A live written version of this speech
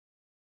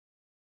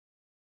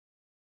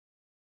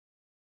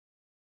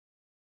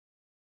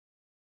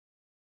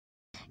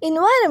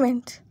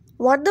Environment.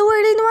 What the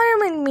word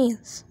environment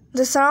means?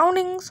 The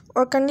surroundings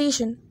or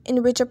condition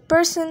in which a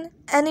person,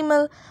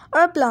 animal,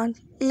 or a plant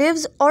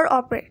lives or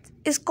operates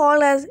is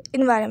called as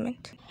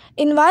environment.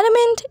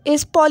 Environment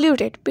is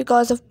polluted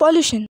because of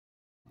pollution.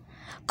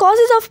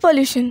 Causes of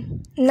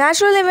pollution.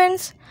 Natural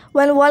events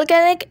when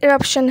volcanic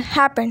eruption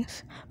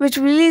happens, which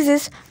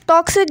releases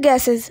toxic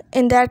gases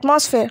in the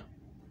atmosphere.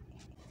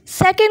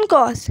 Second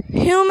cause,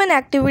 human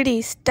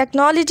activities,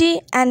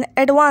 technology and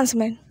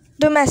advancement,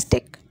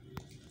 domestic.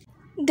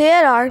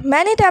 There are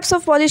many types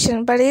of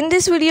pollution, but in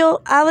this video,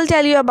 I will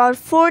tell you about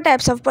 4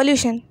 types of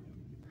pollution.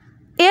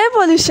 Air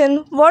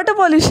pollution, water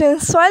pollution,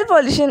 soil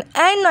pollution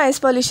and noise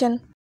pollution.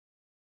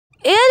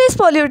 Air is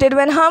polluted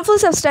when harmful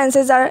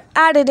substances are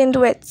added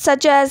into it,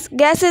 such as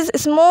gases,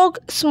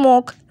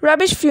 smoke,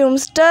 rubbish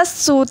fumes, dust,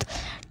 soot,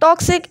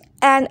 toxic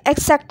and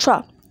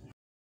etc.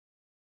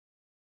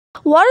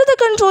 What are the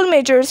control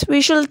measures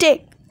we should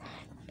take?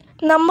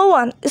 Number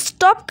 1.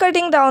 Stop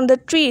cutting down the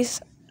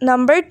trees.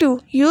 Number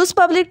 2. Use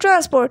public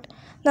transport.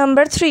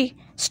 Number 3.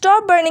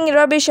 Stop burning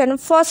rubbish and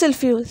fossil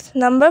fuels.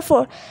 Number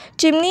 4.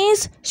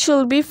 Chimneys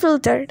should be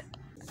filtered.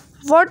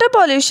 Water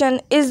pollution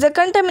is the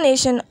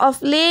contamination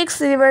of lakes,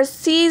 rivers,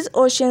 seas,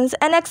 oceans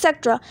and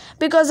etc.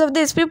 Because of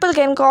this, people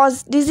can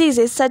cause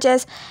diseases such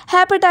as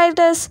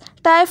hepatitis,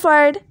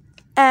 typhoid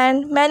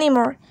and many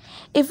more.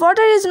 If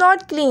water is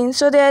not clean,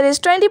 so there is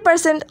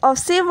 20% of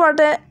safe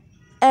water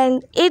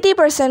and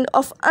 80%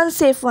 of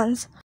unsafe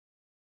ones.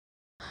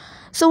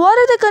 So what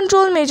are the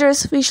control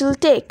measures we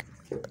should take?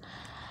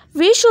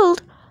 We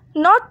should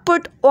not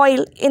put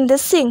oil in the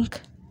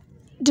sink.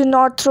 Do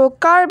not throw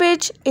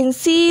garbage in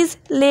seas,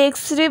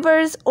 lakes,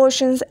 rivers,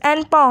 oceans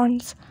and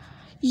ponds.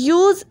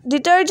 Use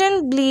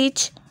detergent,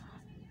 bleach,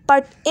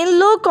 but in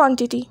low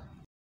quantity.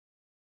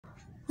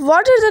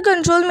 What are the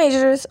control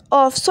measures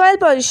of soil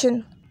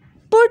pollution?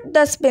 Put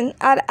dustbin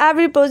at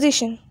every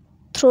position.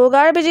 Throw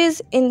garbages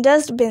in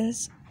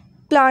dustbins.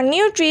 Plant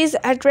new trees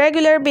at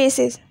regular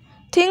basis.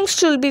 Things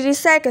should be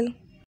recycled.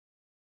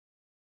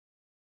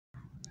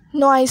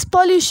 Noise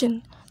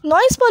pollution.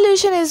 Noise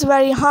pollution is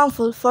very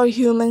harmful for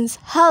humans'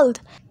 health.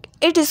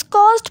 It is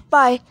caused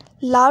by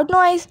loud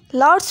noise,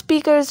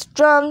 loudspeakers,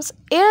 drums,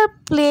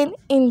 airplane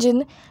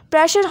engine,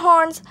 pressure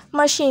horns,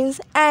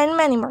 machines, and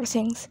many more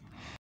things.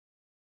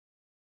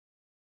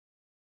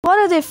 What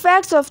are the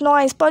effects of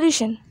noise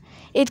pollution?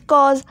 It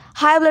causes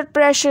high blood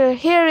pressure,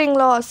 hearing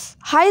loss,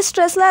 high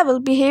stress level,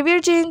 behavior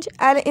change,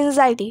 and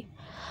anxiety.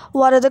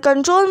 What are the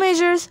control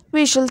measures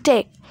we should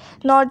take?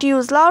 Not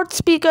use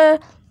loudspeaker,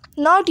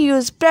 not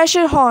use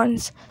pressure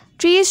horns.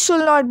 Trees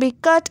should not be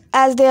cut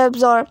as they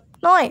absorb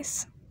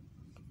noise.